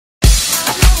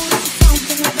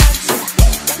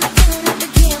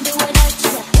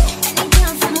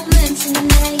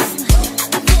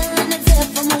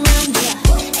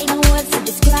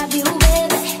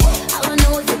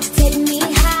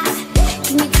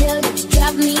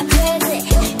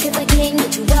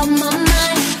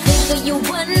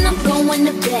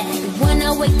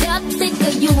wake up, think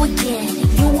of you again.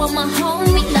 You are my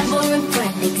homie, lover, and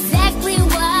friend. Exactly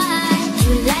why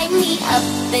you light me up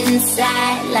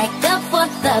inside like the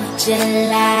 4th of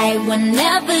July.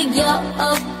 Whenever you're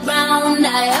around,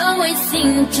 I always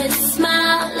seem to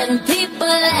smile, and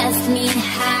people ask me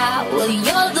how. Well,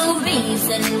 you're the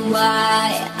reason why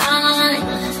I'm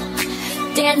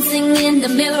dancing in the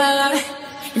mirror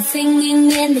and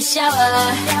singing in the shower.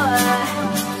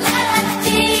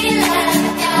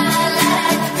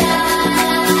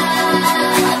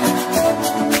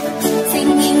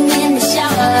 Singing in the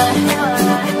shower.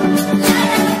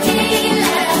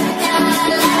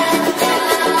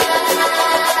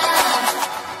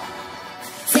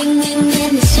 Singing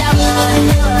in the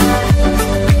shower.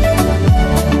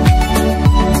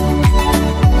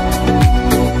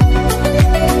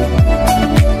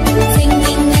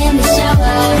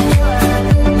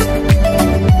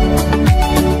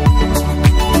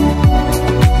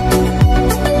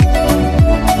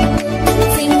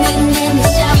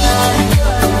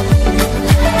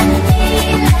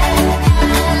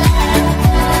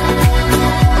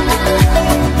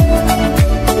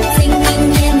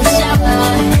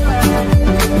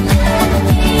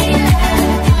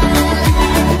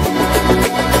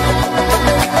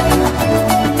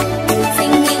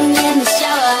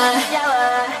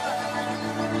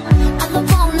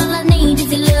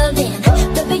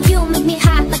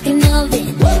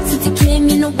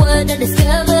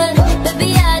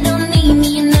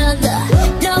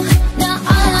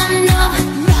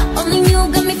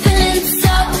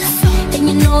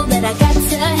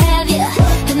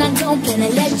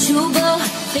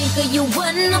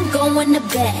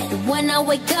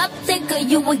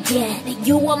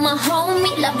 You are my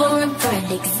homie, lover, and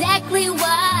friend. Exactly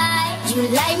why you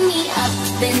light me up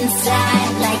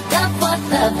inside like the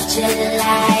 4th of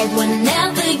July.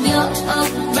 Whenever you're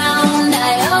around,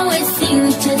 I always seem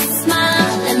to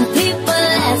smile, and people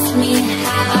ask me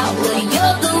how. Well,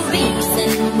 you're the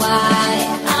reason why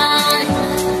I'm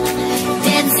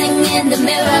dancing in the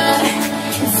mirror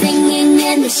and singing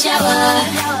in the shower.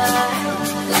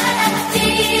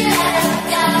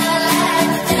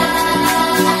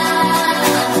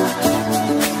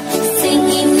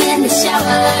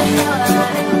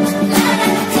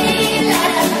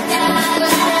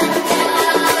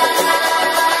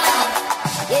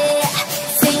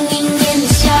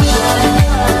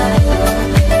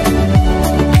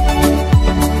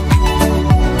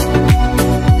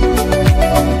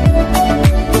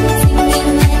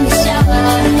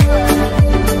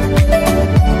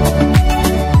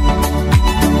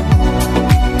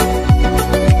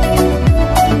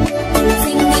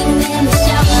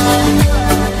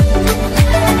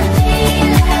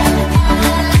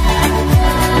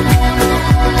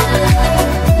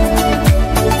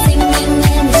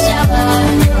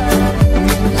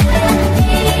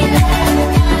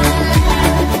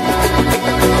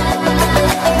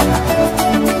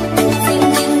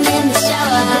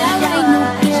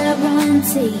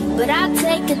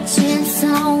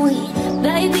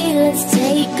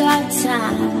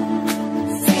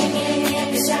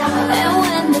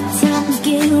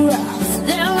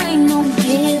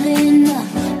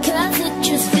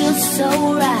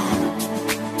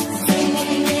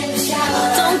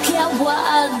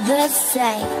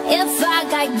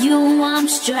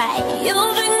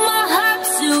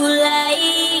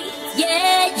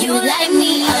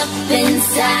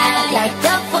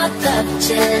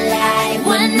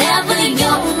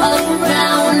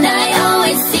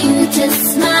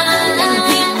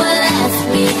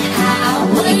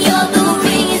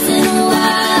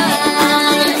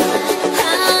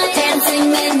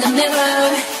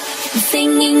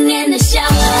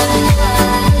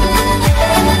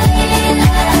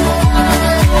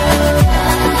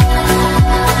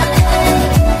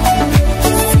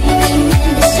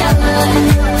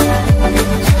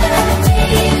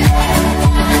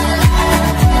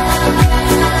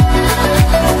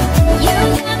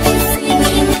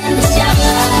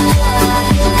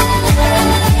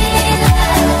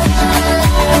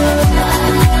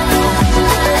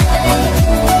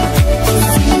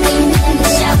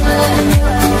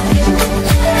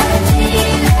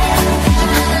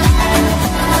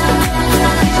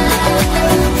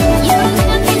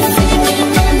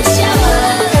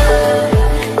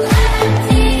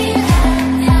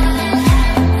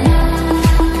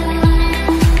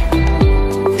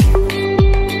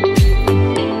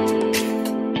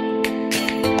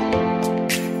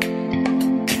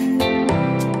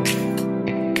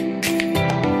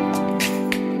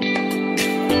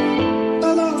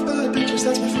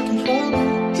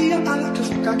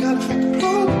 I got a fucking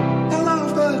problem. I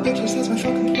love bad bad bitches, that's my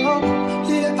fucking problem.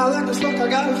 Yeah, I like to fuck, I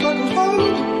gotta fucking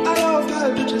problem. I love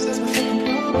bad bitches, that's my fucking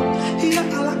problem. Yeah,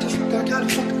 I like to fuck, I gotta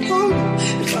fucking problem.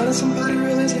 If finding somebody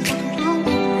real is a fucking problem,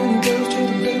 bring girls to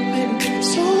the rhythm, maybe make it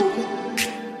sober.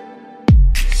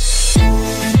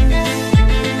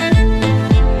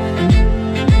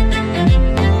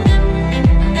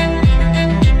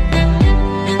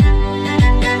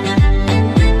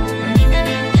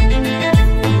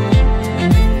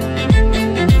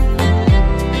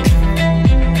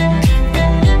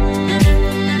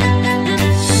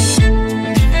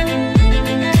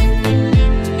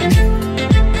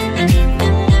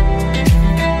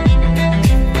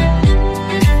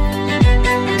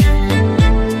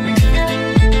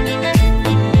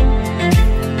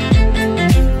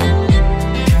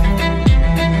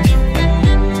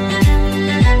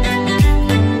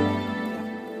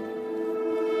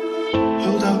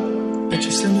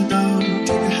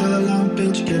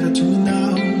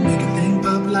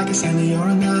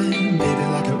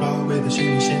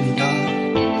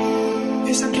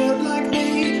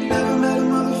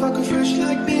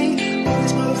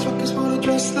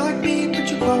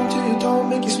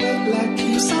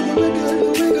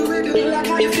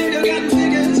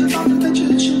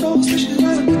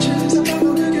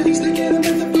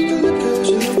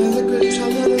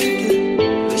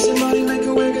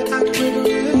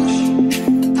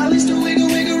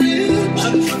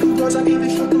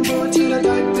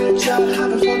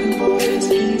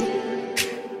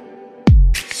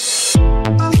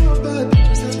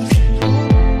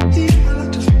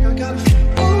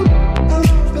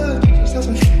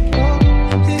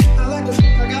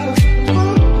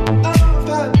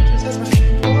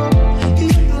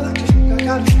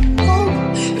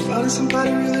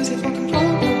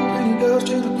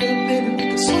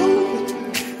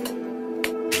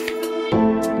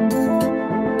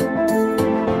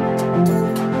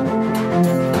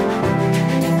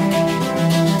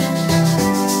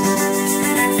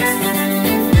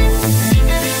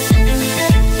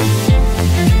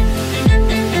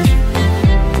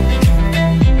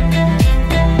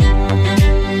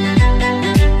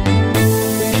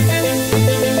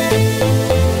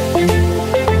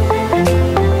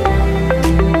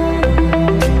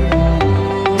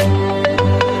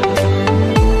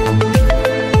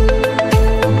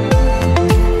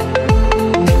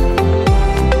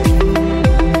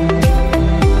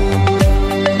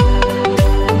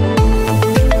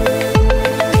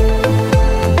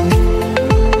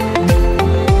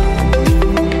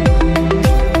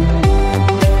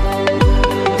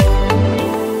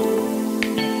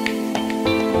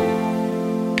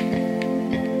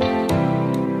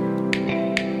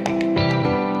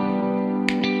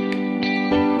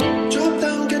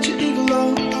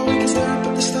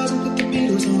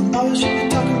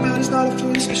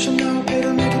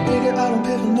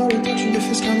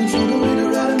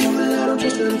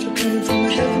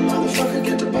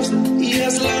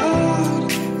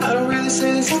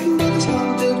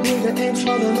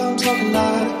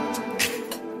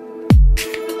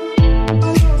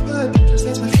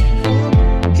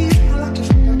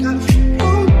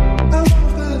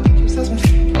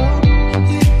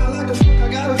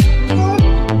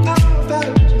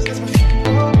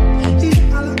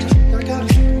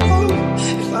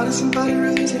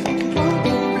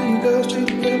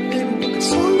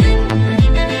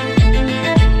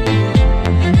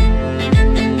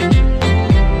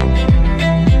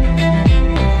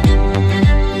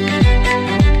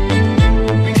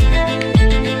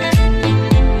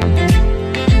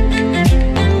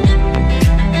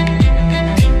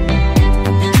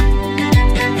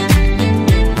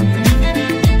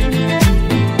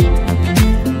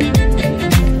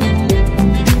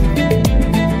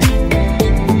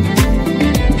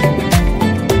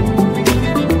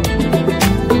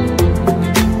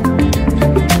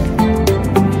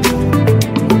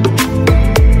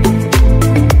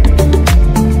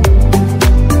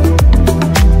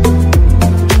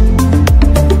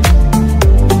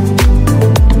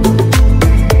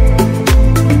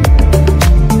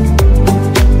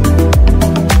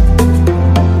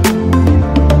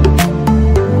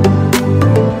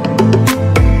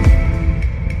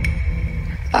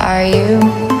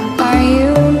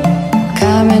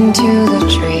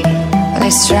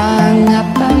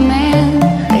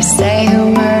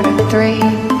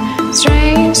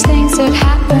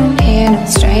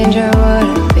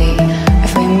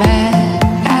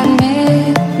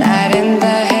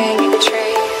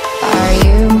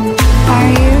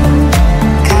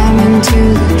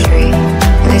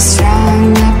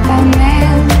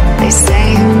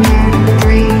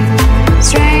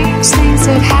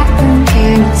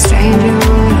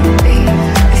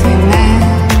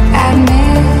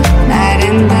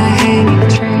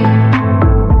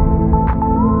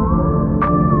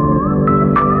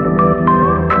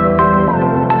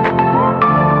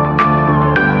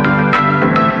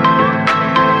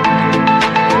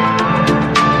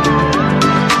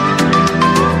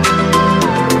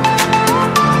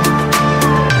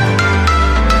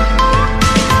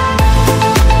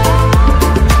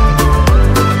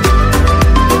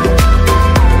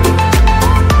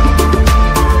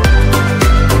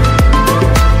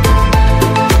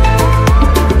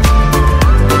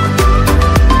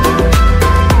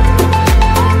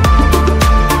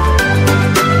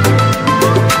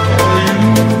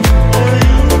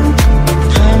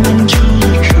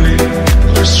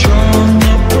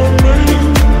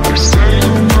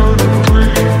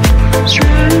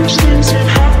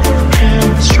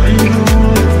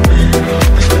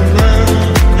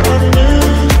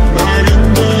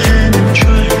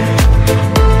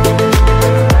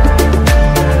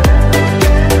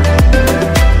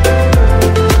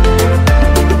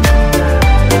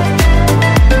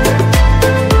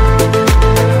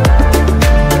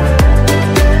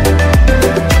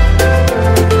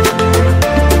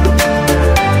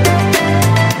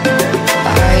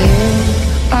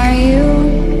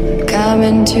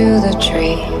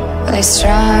 They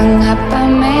strung up a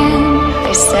man,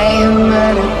 they say who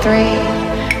murdered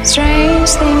 3. Strange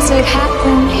things that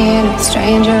happen here, no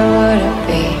stranger would it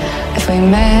be if we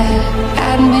met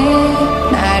at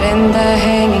midnight in the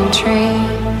hanging tree.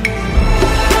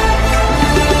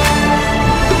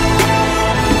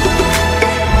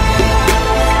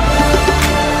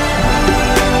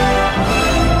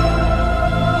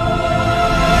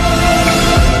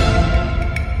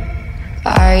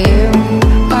 Are you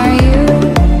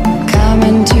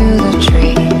coming to the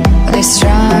tree? They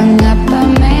strung up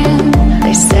a man,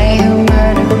 they say who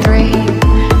murdered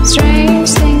 3. Strange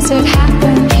things that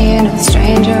happen here, no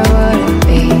stranger would it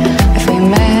be if we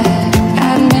met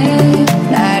at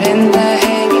midnight in the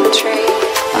hanging tree.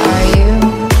 Are you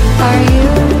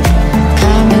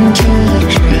coming to the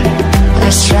tree?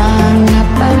 They strung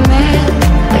up a man,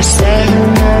 they say who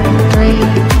murdered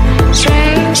 3.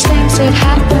 Strange things that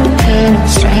happen here, no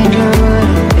stranger would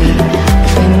it be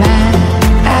if we met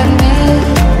at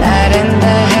midnight in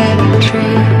the hanging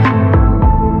tree.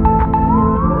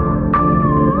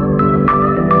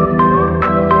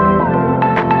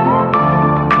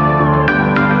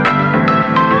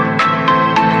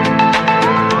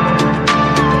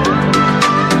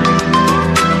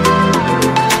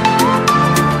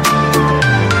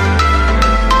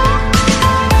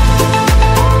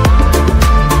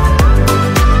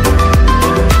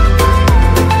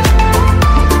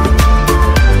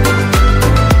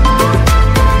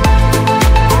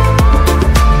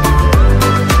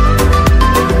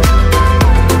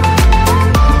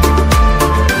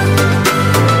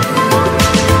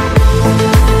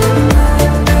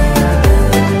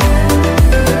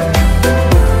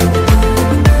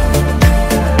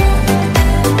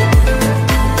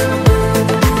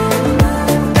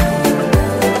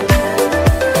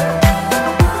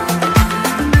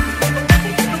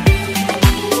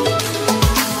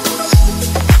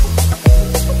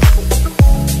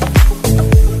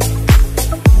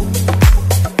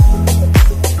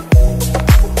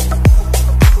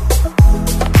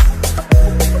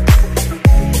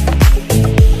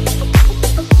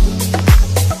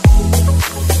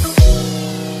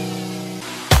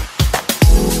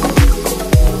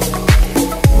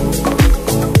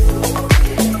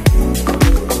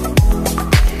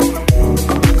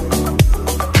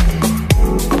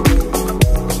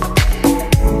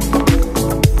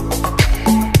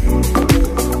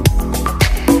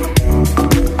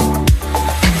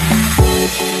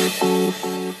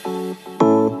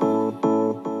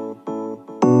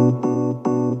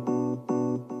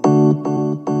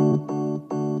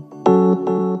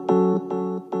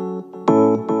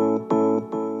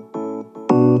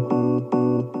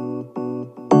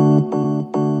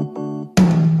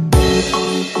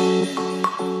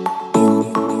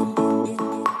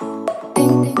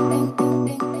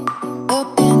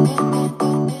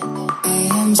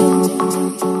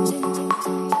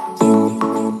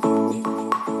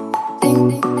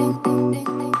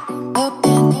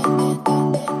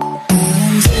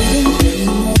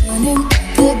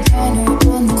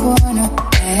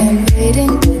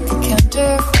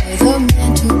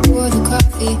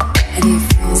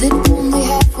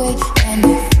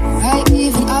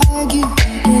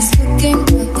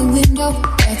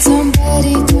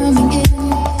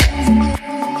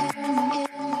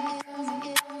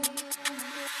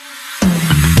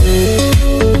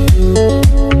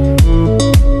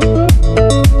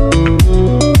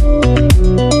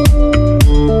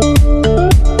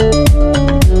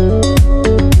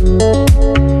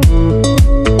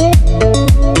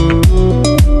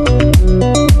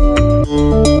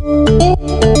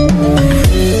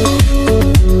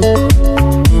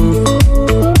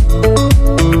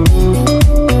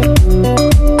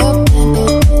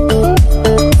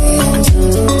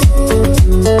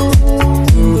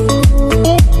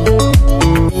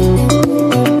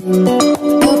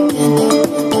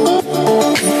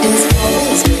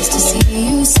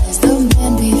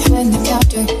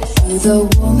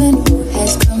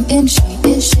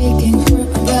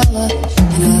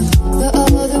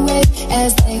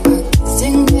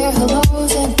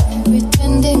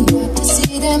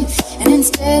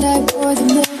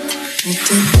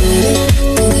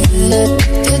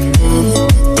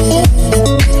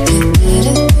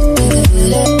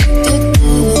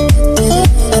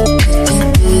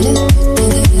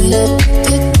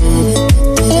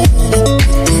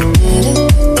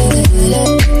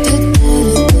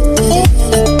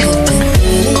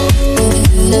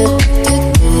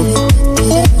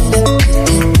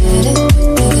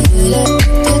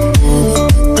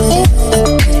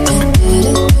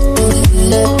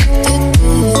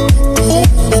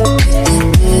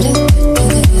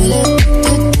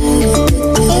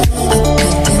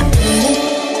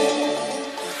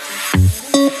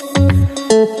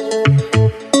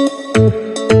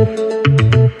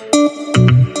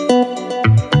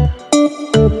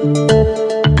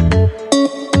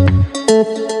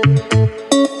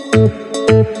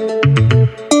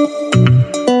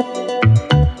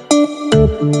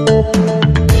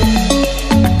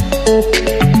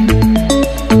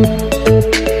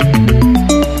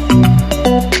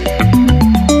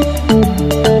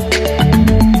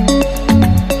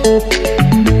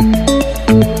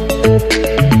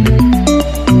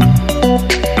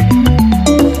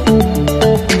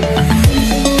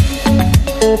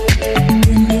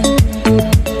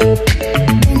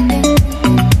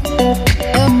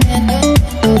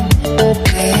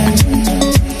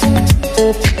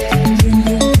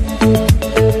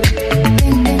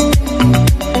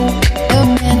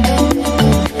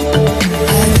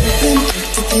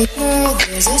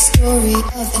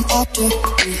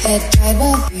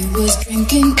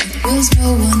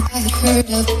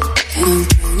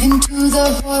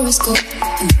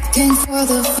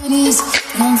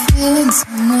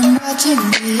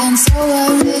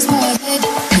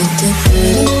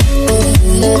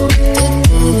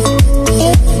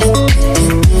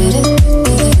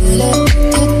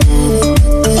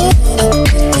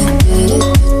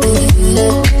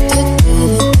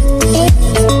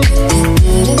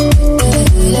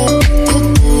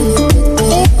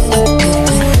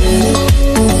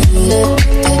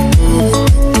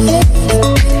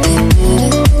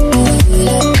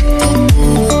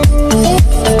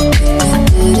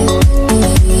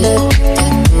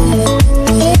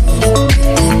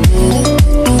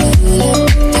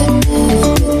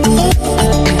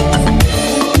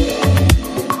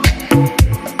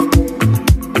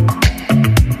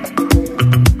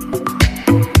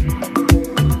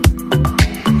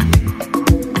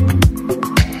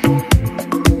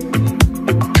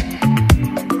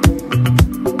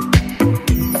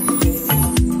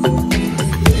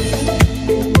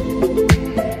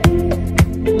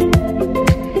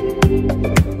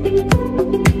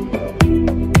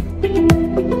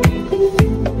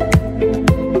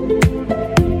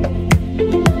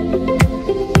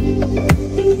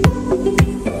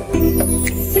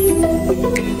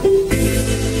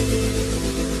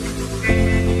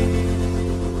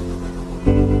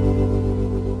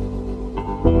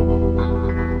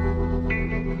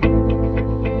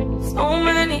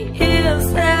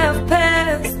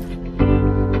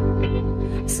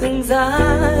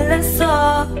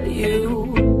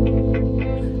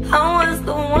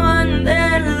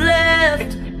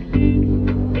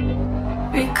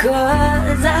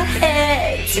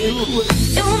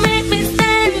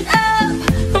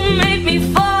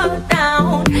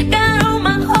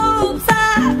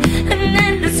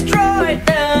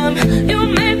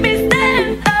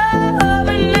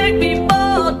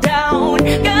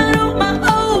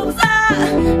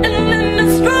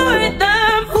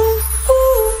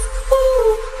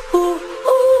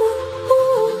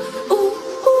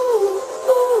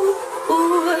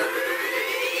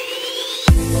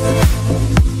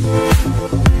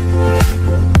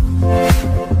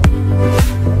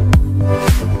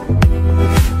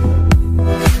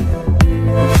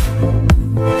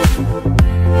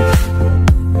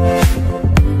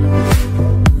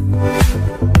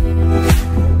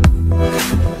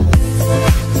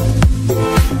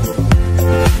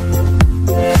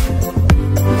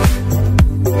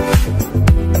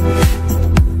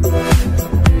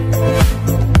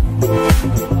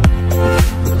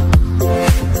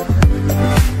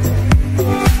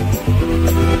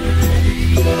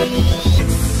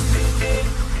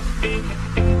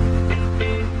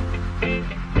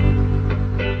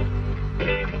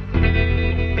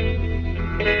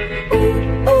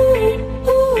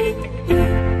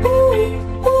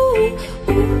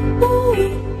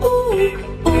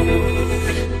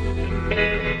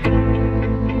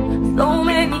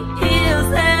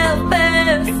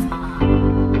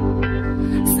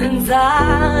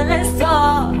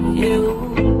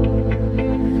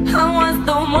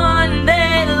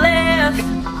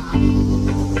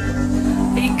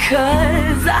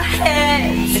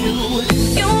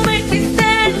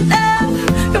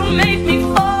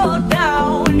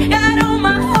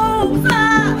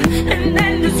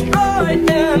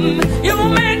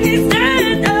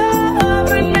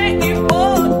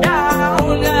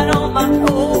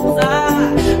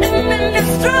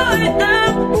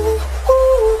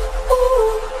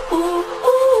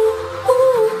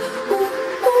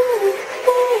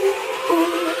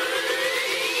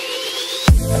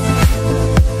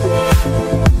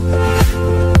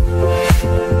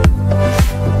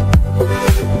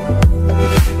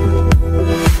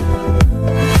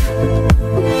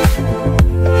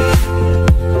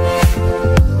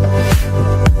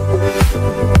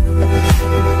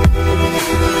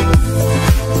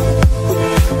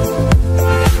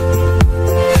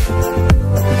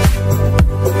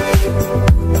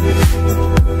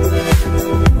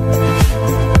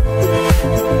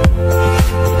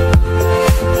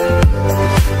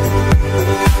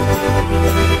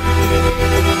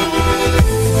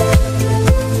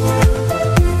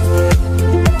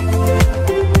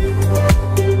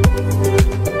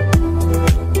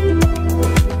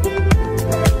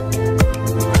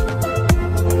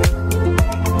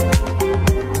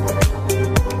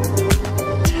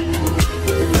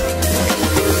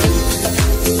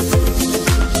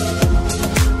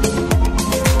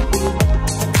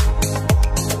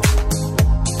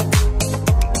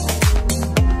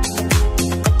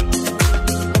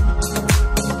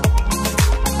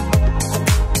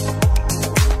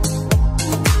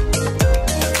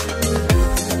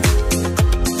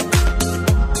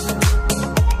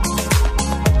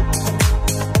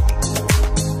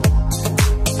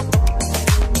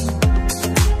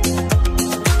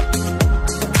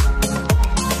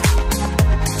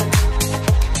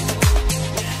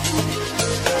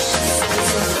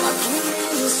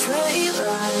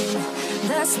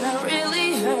 that's not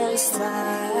really her style.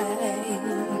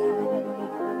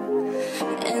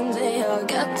 And they all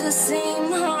got the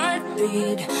same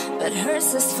heartbeat, but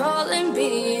hers is falling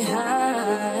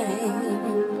behind.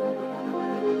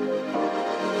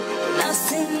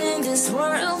 Nothing in this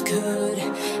world could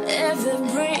ever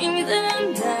bring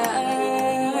them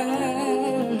down.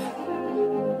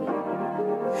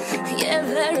 Yeah,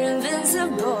 they're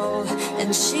invincible,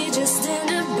 and she just in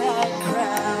the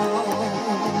background.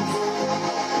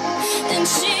 And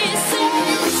she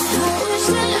says, I wish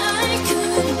that I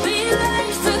could be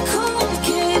like the cool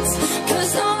kids,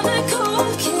 'cause all the cool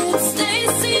kids, they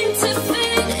seem to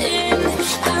fit in.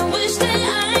 I wish that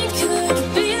I could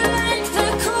be like the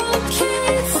cool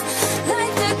kids,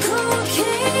 like the cool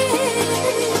kids.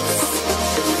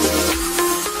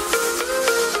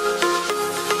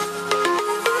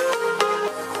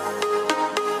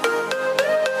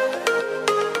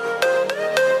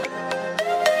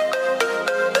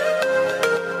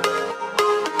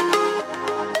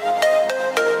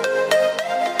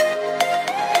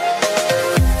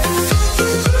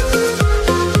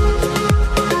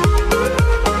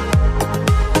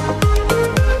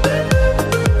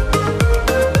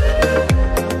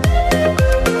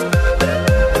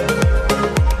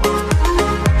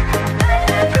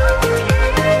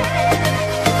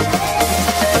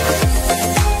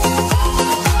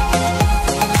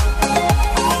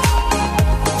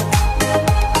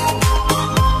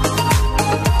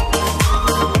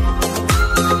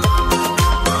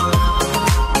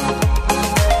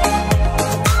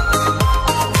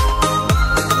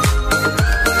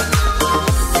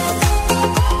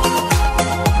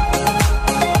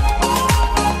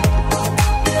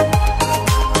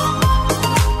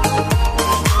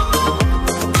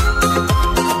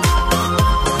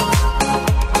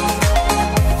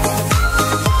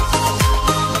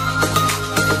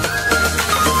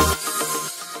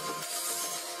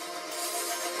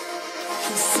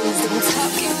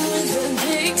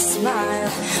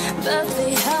 But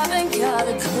they haven't got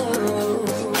a clue.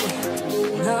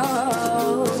 No,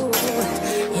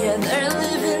 yeah, they're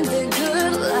living the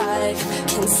good life.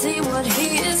 Can see what he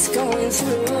is going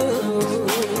through.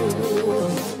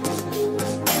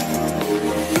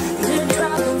 They're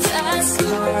driving fast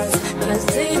cars, but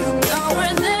they don't know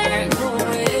where they're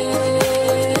going.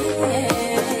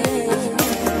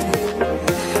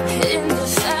 In the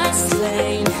fast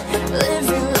lane,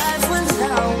 living life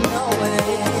without knowing.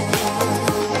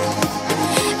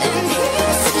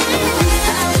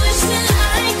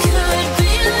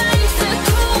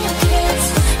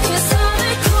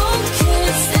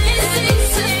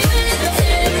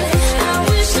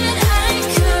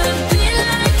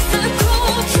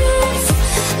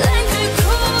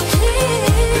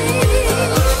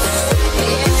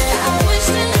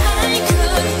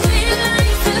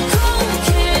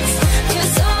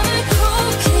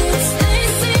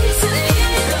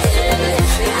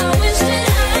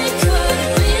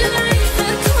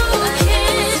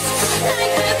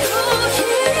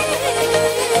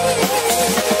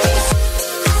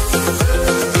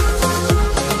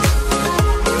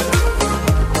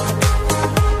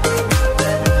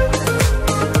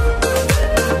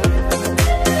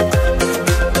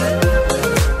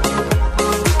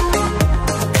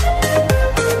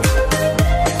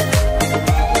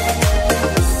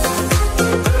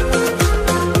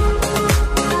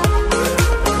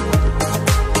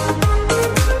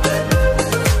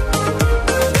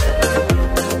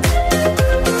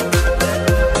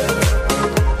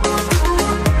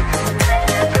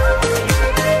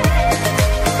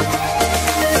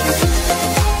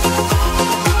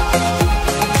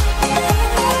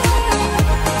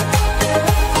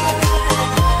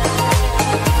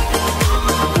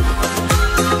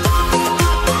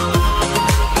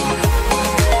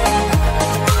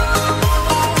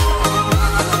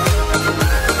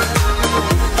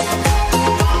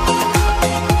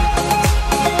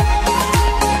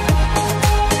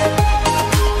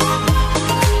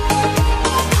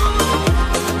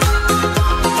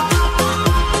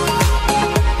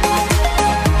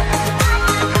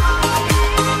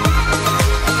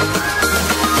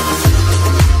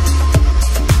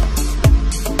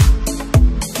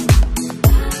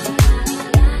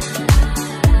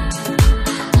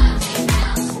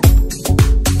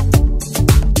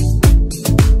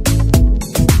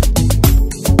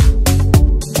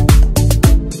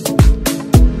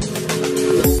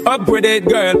 Up with it,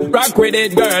 girl, rock with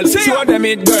it, girl. Show them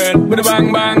it, girl, with a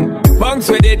bang bang. Bounce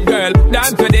with it, girl,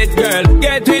 dance with it, girl.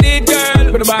 Get with it,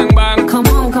 girl, with a bang bang. Come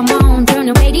on, turn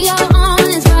the radio on.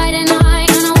 It's Friday night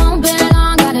and I won't be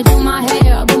long. Gotta do my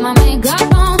hair, put my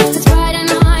makeup on. It's Friday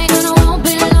night and I won't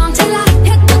be long till I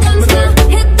hit the dance floor.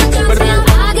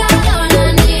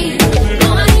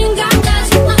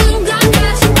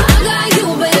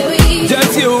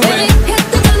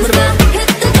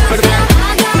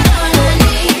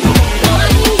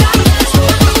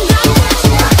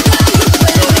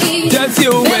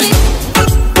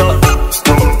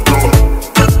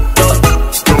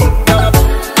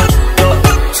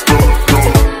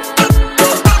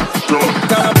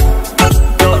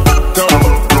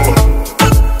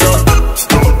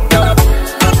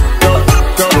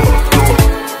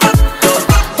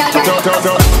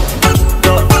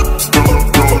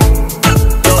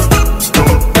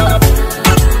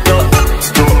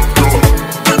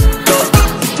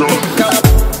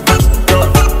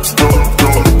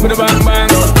 With a bang bang.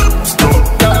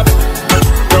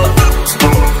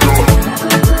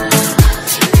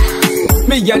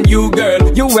 Me and you,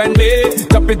 girl, you and me.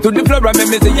 Tap it to the floor and make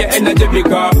me see your energy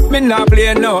because me not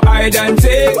play no hide and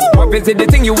seek. What is it the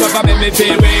thing you ever make me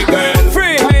feel way, girl?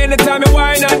 Free, anytime you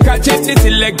whine and catch it. The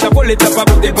selector, pull it up and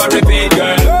put it for repeat,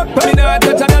 girl. But me not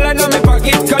touch a dollar, no me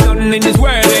pocket. Cause nothing in this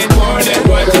world ain't more than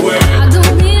what you worth. I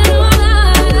don't need no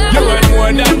life. You want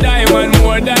more than diamond,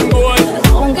 more than gold.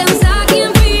 As long as I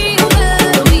can be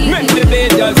with you. Make the day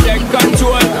just take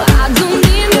control. I don't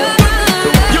need no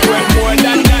life. You want more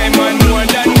than diamond, more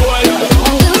than gold. As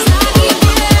long as I can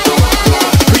be with you.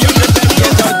 We have to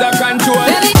get out of control.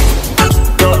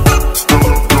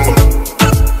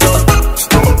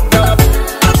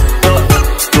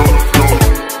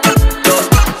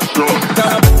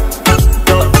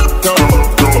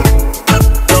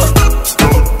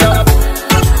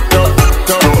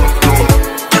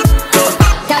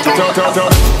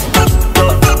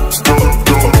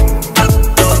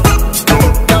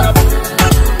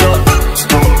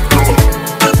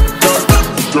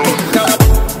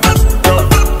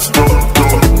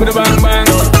 With a bang bang.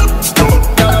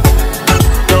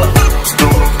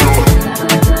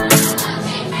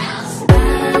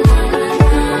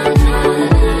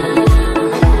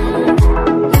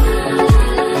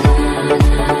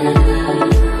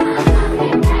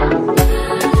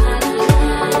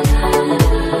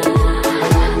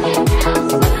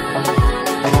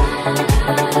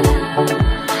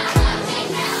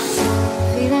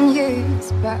 Feeling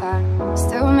used, but I'm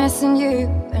still missing you,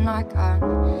 and I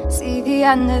can't see the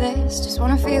end of this. Just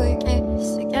wanna feel your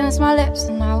kiss against my lips,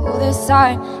 and now all this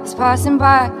time is passing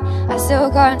by. I still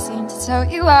can't seem to tell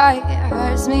you why. It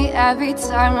hurts me every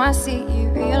time I see you.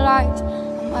 Realize how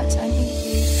much I need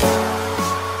you.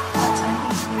 Much I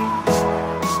need you.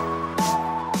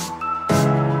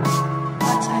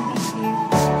 Much I need you.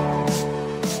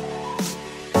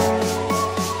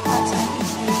 Much I need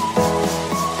you.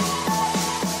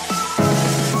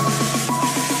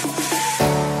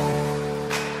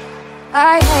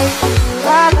 I hate you, I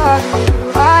love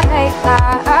you, I hate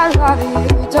that I love you.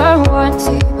 Don't want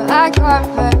to, but I can't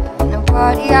put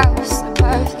nobody else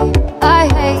above you. I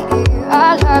hate you,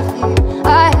 I love you, I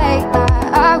hate that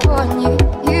I want you.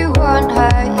 You want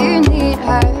her, you need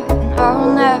her, and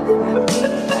I'll never be her.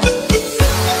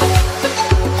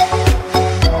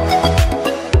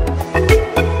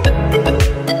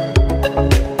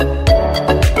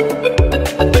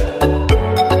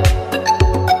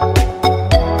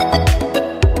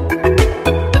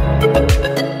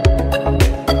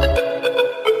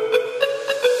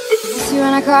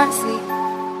 I can't sleep,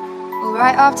 or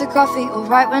right after coffee, or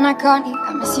right when I can't eat.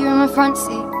 I miss you in my front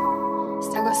seat.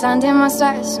 Still got sand in my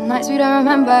stars, some nights we don't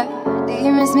remember. Do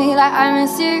you miss me like I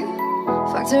miss you?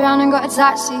 Fucked around and got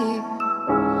attached to you.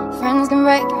 Friends can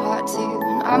break your heart too,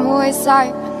 and I'm always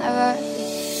sorry, but never.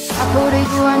 I pulled at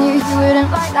you, I knew you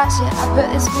wouldn't like that shit. I put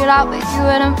this feel out, but you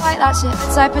wouldn't like that shit. The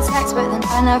type of text, but then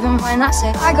I never mind that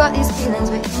shit. I got these feelings,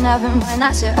 but you never mind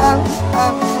that shit. Oh,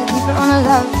 keep it on the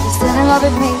low. You're still in love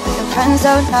with me, but your friends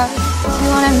don't know. If you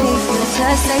wanted me, you would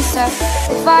just say so.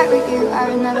 If I were you, I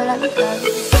would never let you go.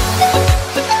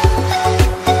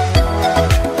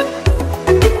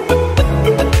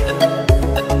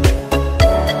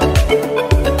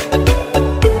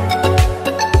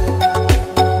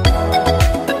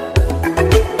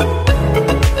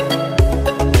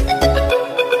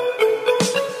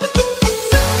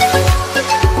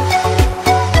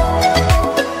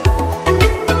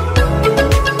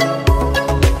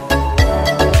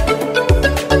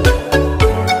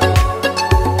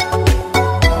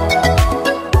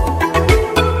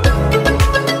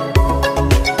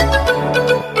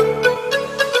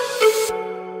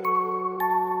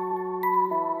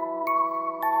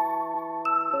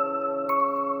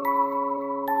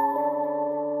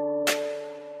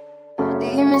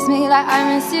 I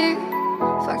miss you.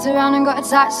 Fucked around and got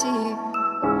attached to you.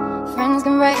 Friends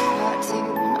can break your heart too,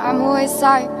 and I'm always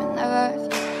sorry, but never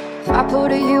if you. If I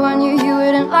pulled at you, I knew you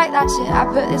wouldn't like that shit. I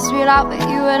put this real out, but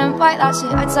you wouldn't like that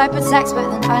shit. I type a text, but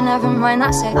then I never mind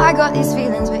that shit. I got these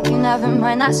feelings, but you never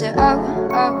mind that shit.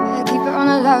 Oh, keep it on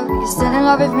the low. You're still in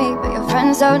love with me, but your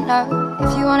friends don't know.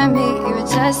 If you wanted me, you would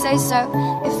just say so.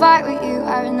 If I were you,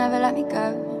 I would never let me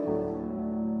go.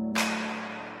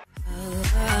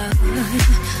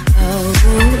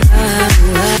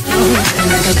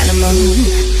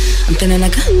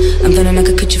 I'm feeling like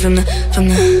a creature from the.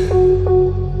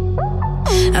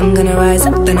 I'm gonna rise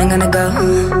up, then I'm gonna go.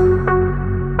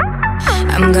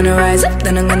 I'm gonna rise up,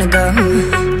 then I'm gonna go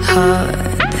hard.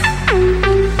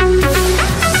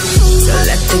 So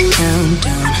let the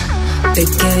countdown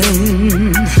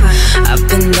begin. I've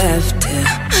been left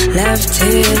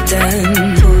here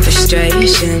done.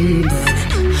 Frustration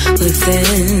burning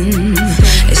within.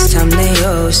 It's time they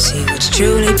all see what's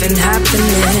truly been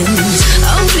happening.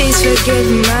 Oh, please forgive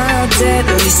my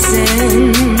deadly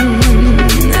sin.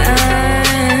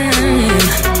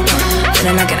 I'm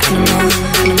feeling like an animal.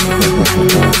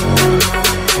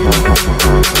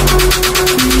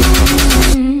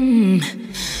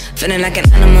 Feeling like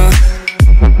an animal.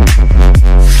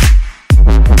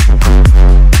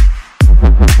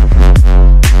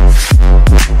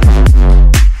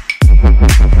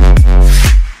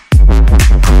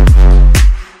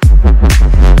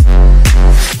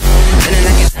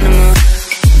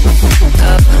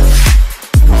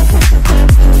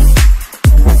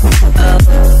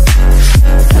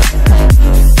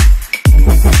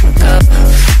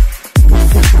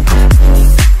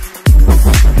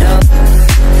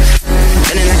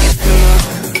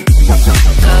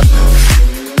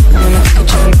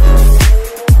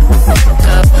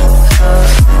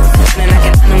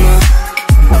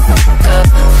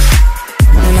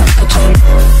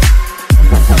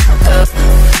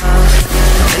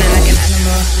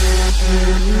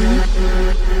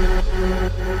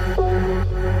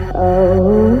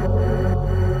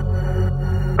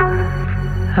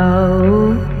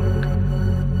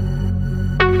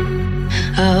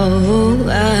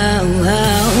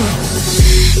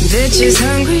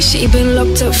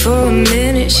 For a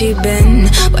minute she been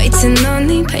waiting on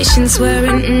the patience,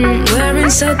 wearing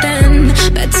so thin.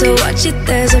 Better watch it,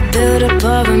 there's a build-up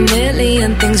of a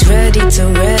million things ready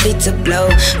to blow,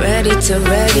 ready to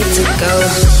go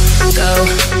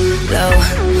low,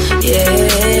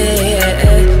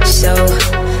 yeah. So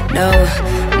no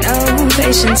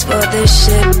patience for this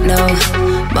shit, no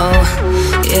more,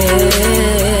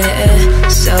 yeah.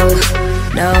 So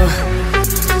no.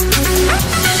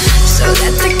 So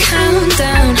let the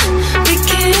countdown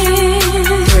begin.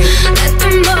 Let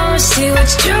them all see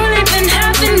what's truly been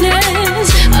happening.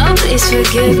 Oh, please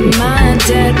forgive my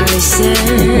deadly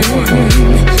sin.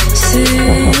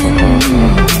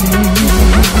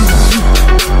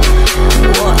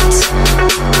 What?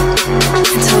 I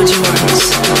told you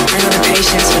once, I know the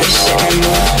patience for this shit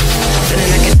anymore. Feeling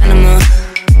like an animal.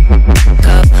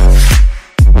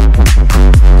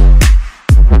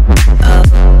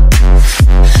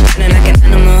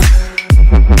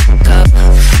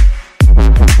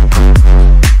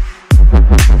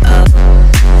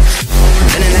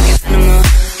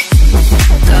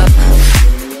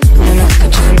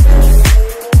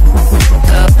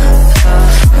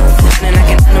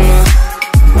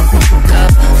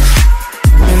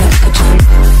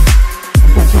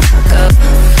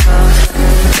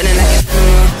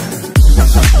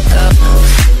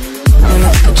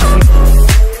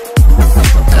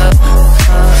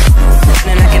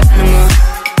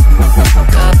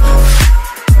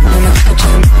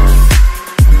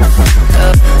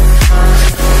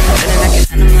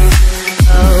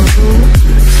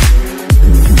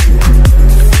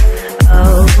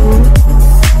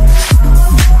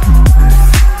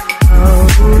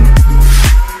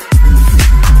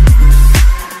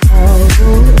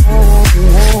 an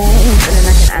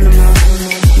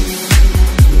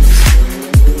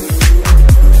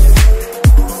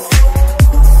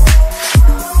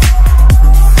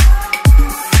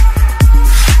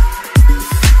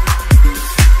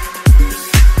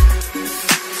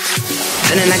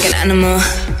animal. Feeling like an animal. Feeling like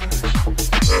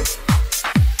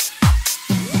a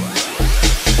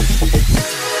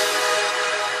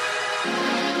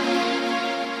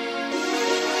dream.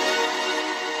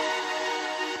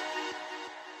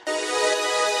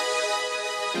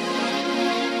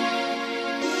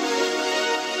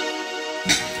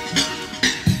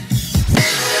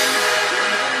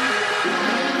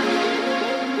 Feeling like an animal.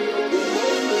 Feeling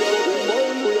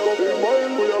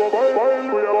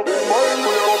like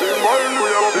a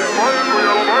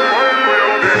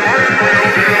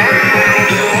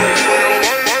dream.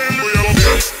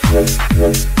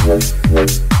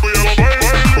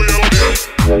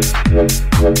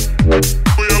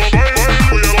 Feeling like an animal.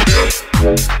 Feeling like a dream.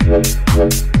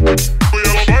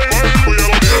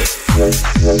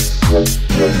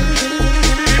 Feeling like an animal. Feeling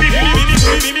like a dream.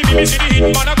 Feeling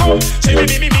like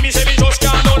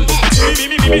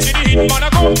an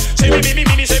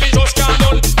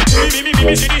animal.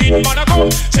 Feeling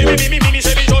like an animal. Feeling like an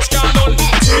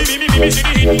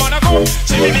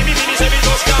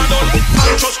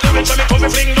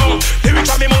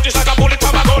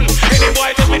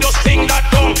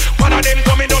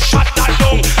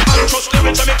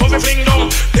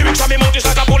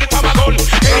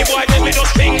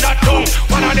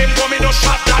One of them coming, just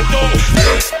shot that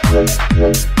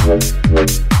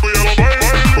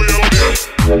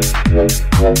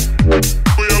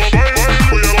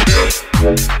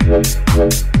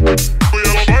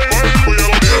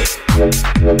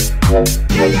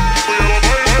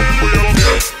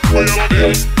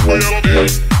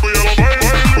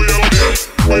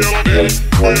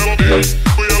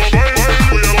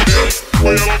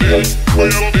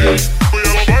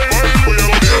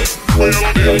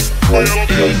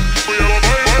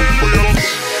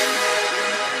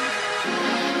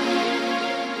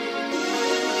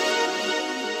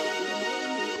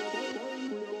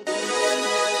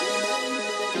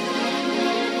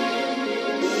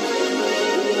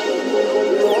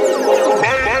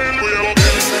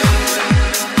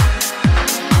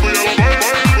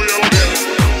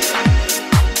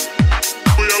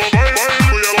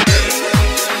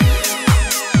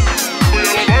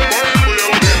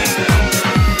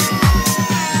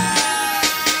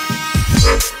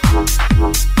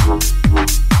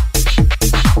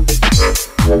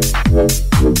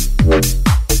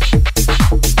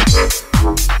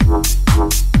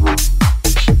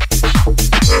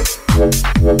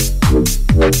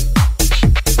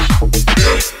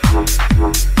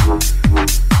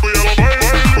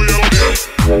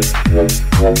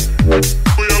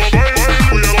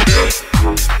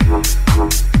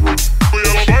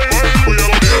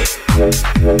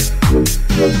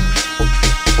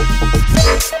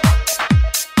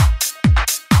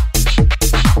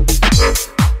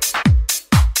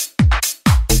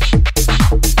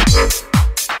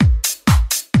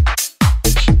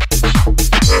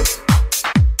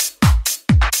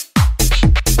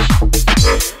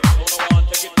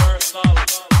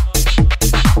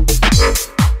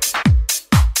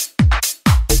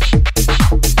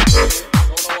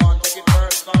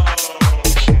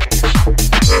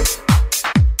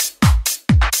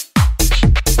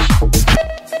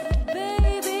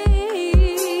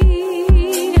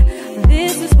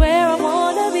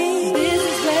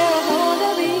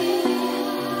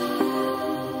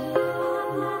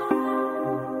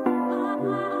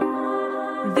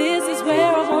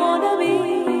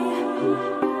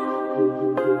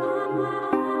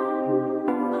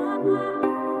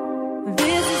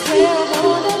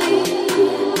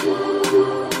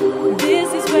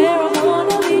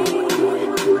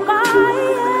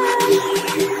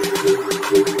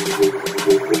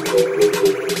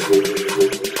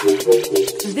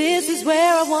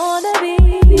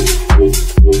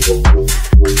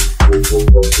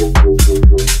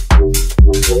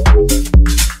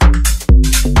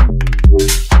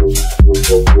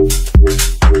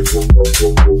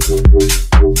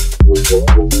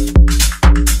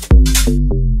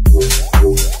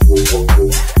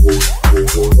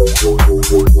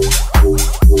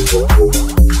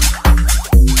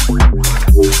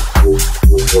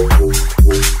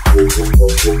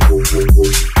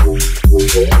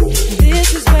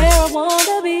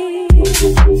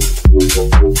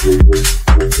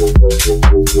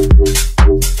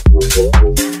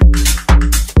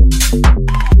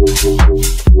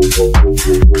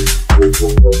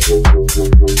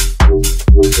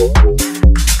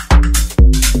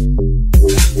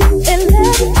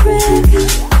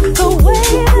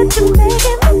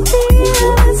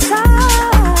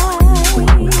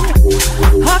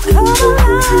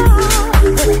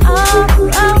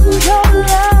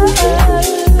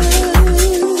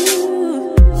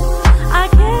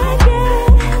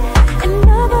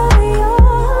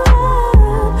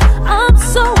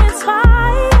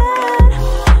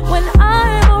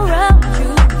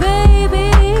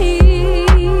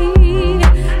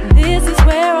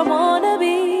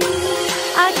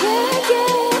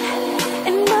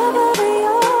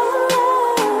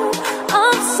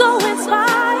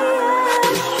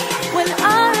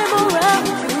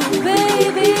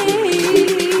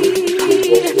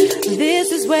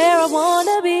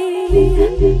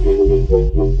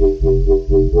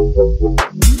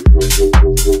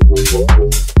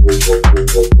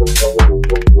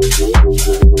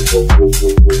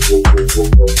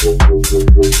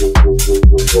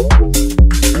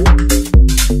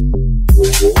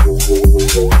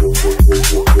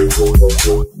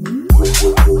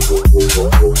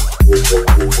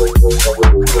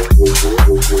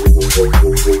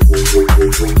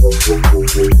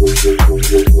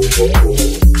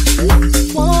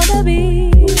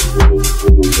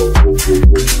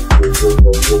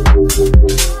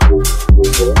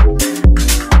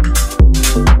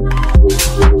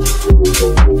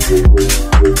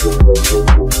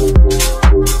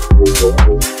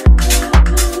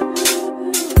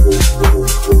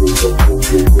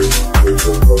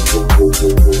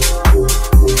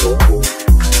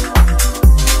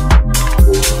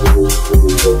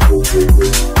This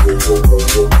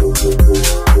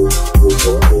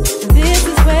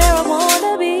is where I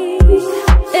wanna be.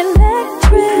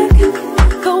 Electric,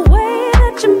 the way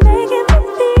that you're making me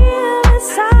feel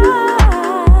inside.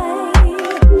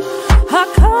 I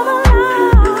come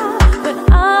alive when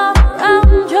I'm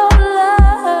around your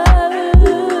love.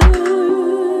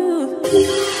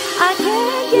 I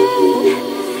can't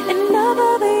get enough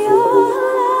of your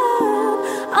love.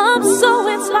 I'm so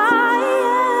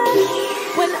inspired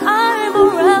when I'm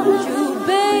around you,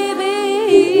 baby.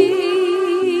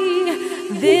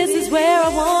 This is where I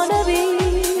wanna be.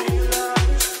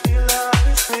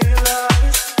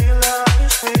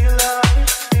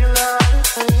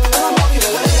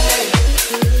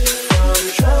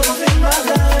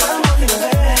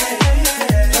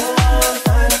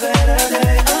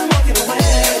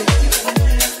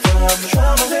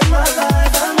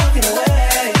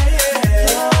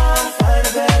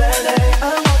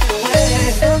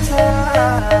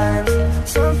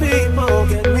 Some people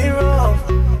get me wrong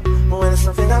when it's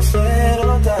something I've said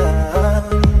or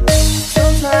done.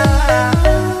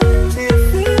 Sometimes you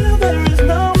feel there is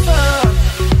no fun.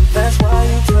 That's why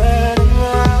you turn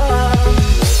around.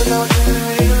 But now I truly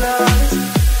realize.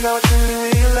 Now I truly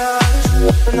realize.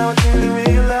 Now I truly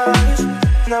realize.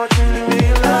 Now I truly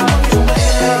realize.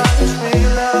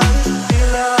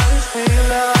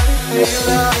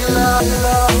 Realize.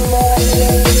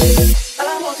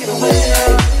 I'm walking away.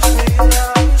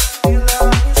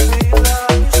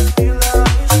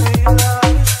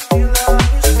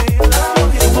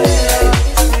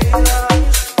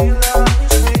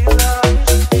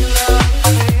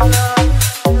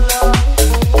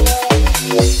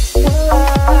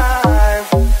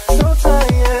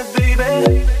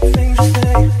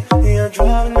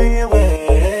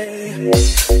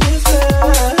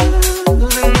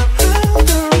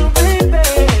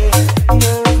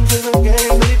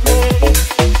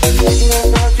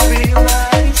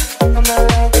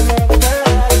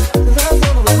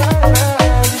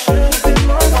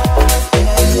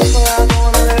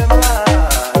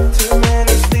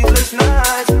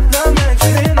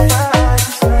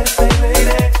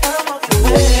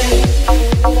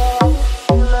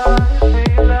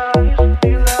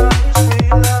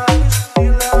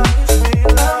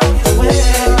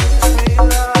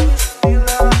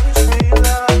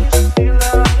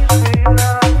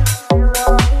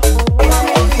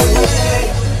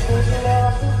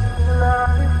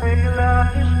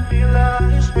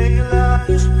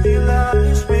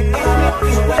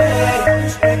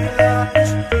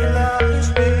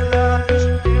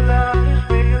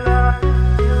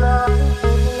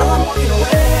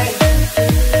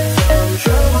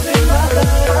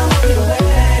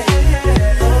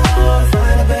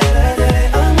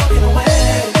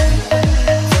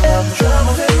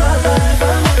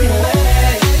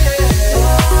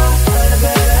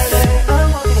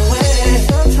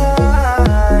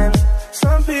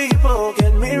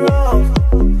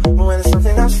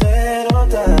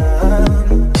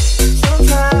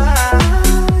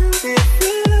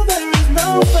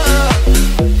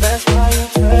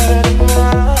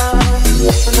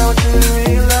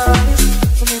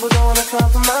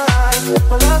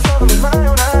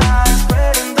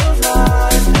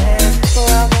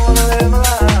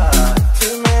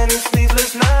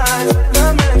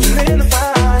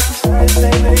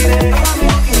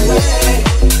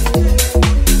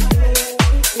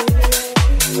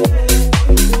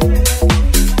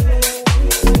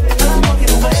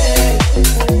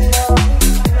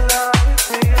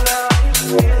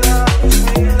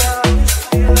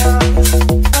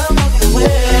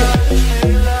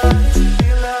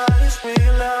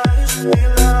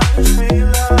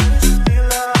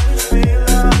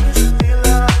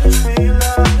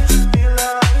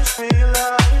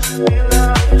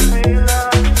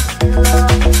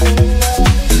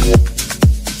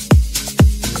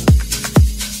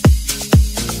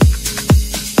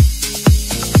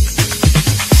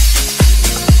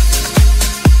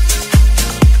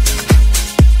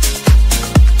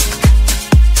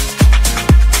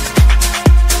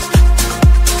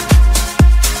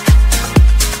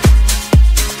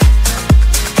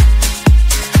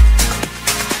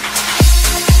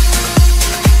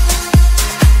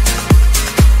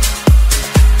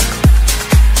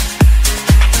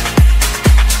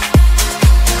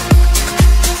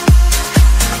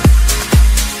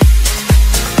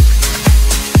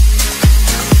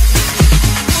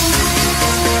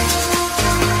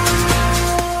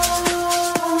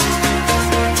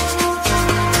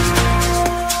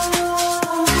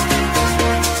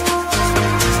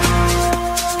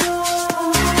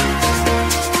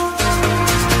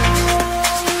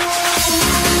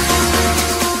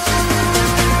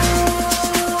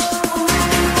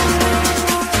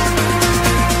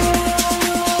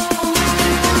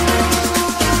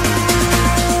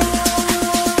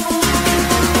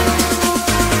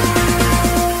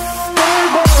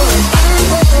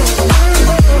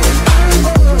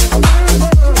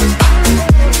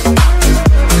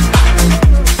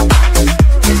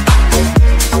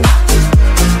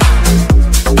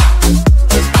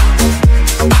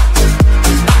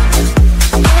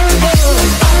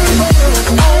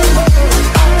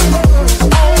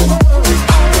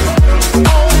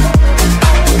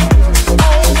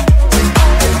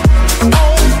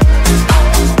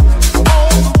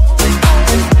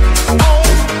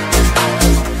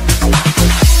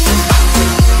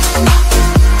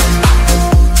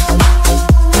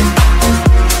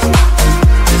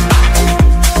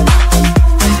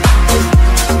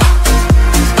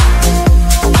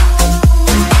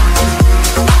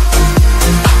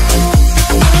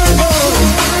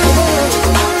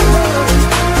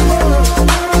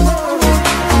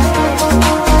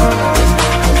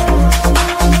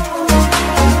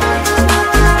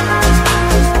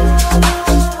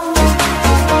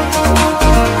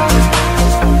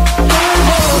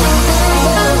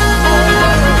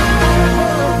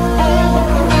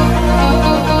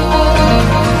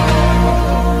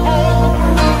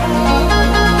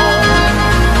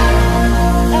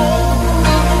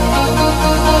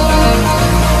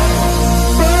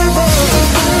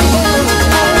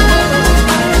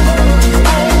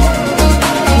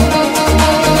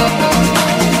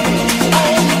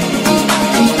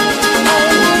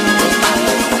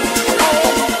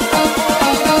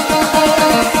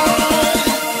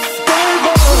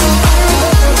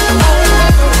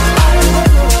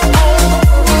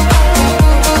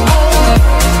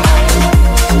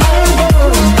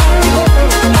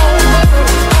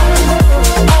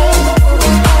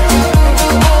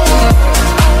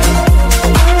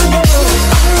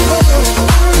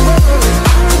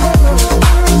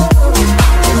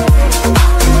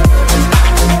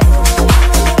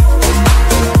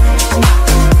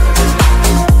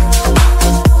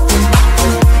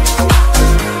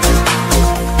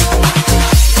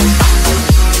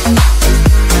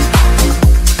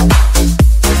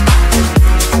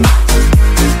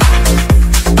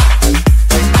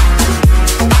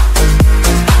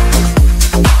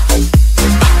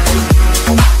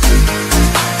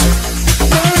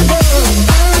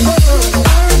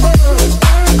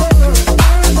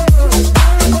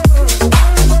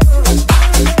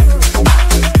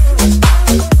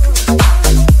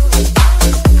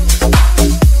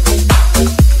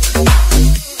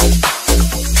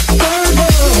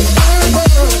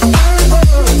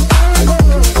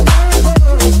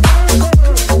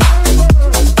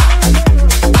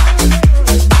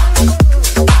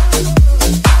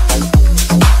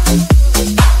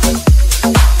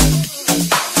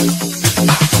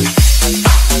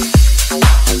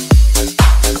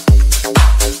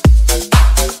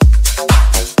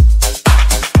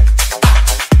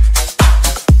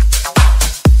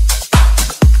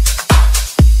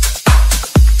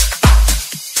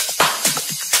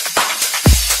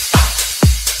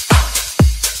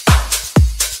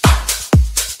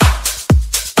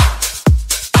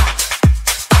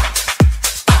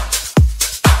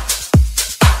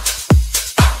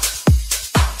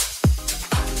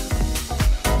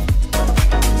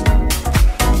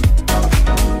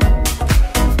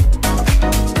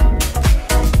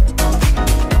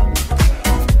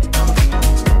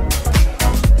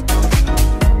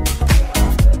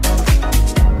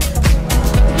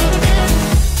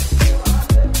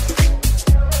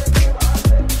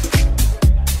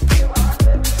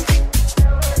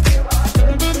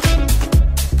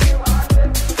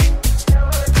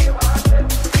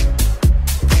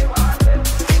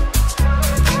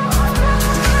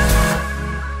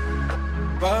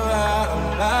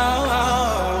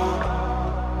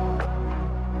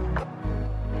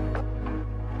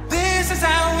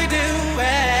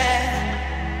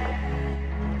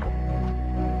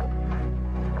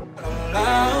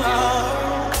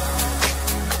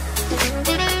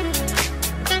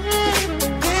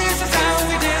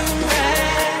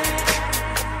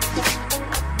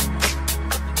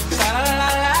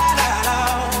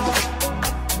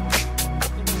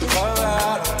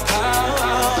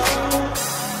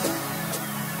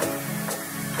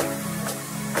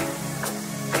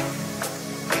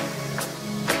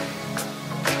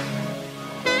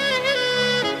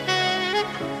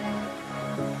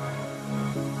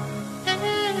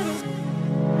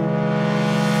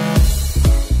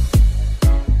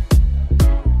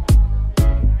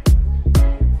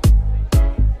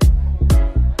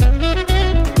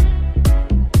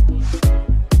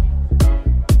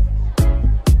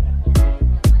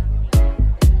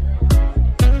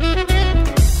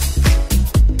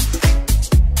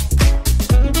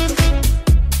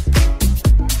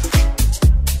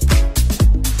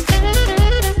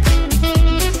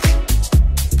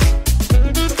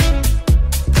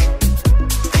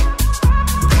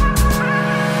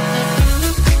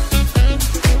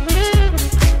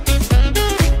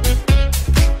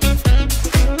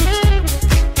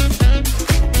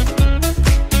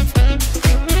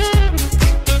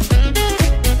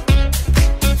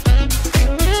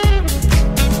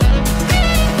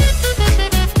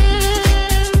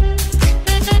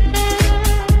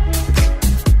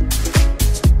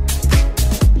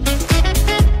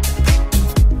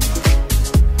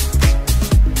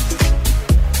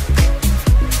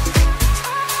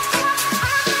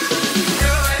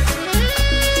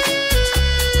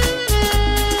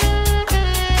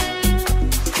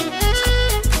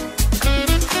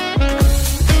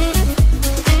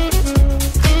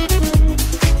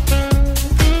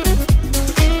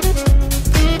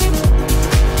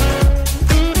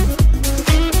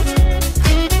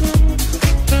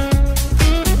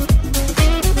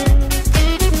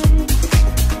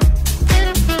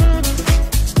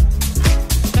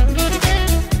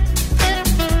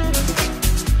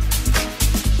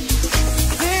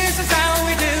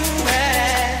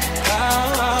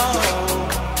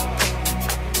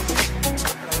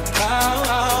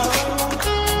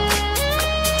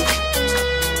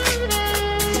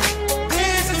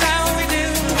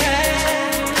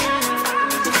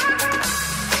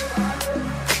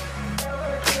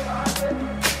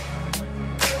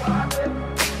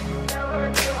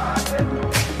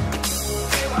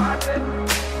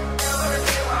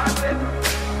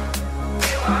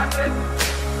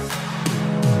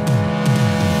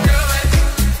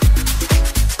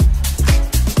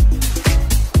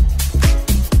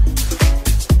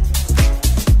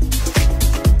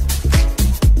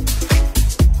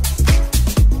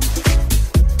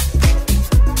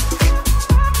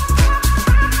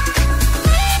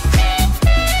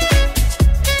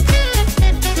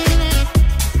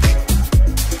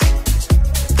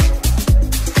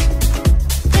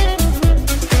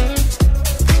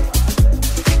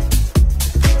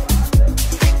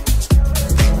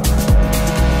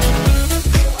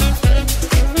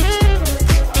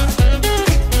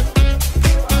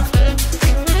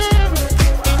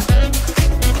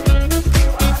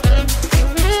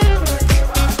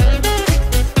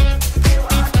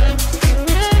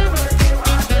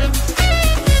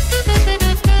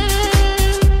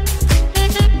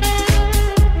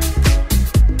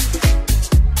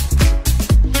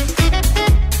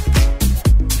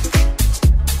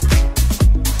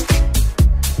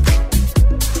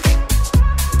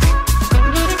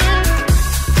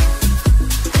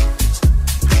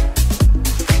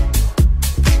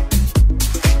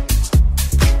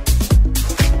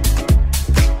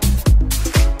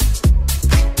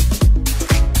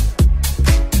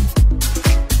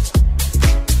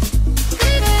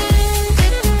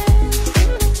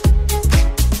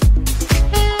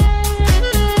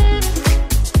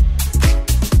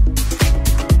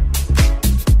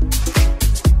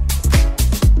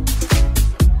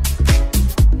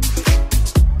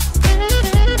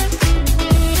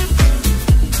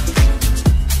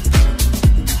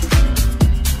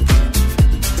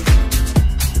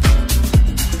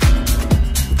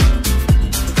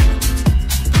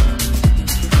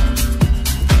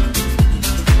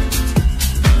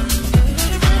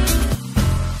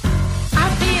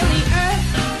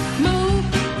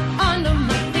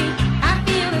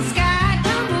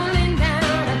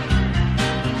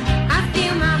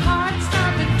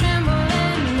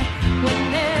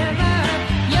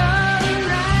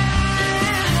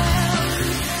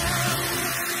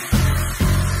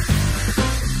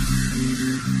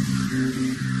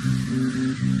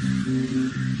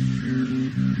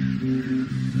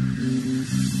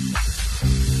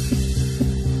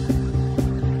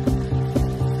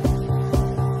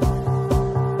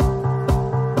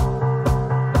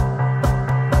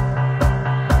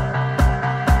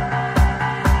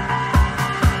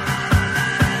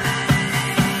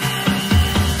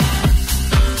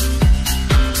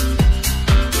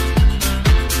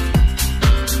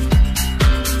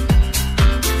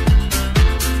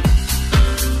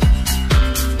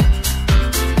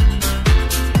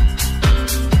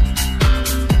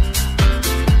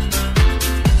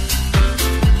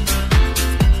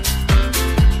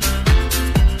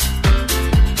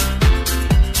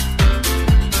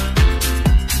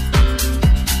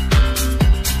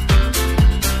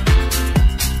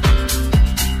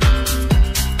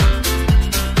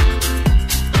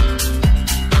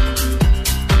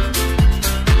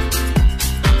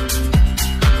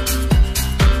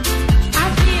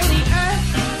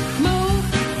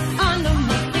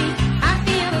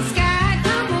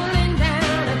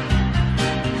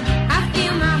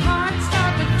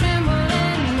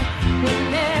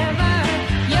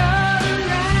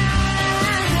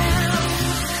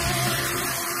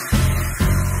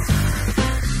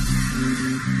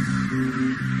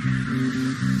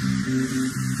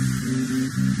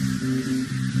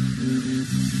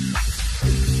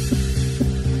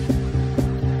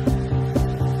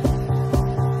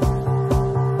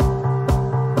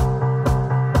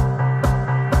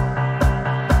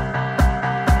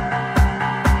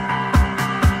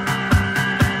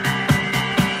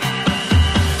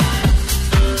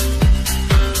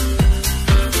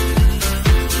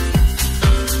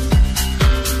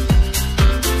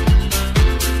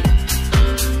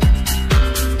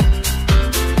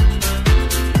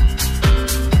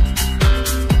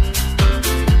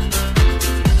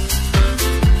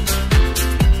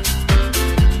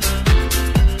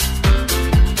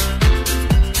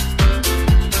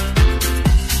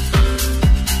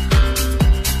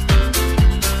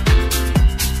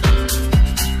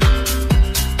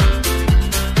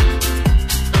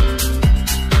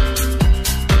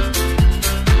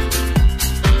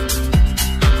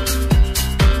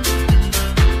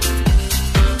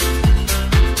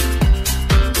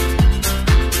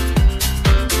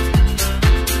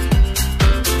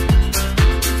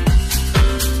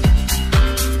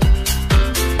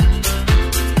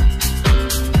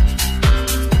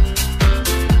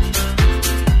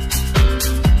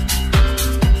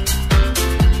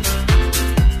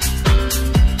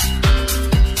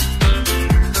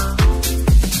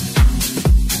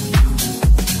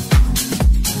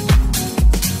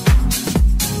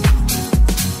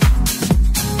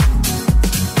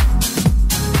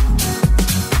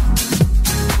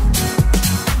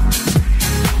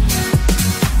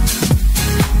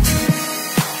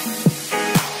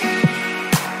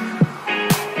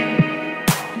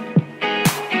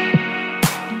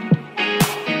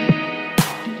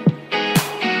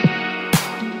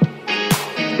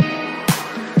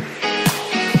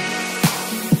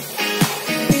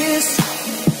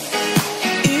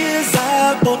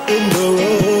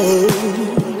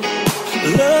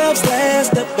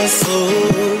 my soul.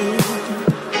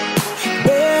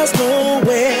 There's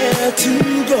nowhere to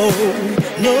go,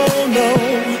 no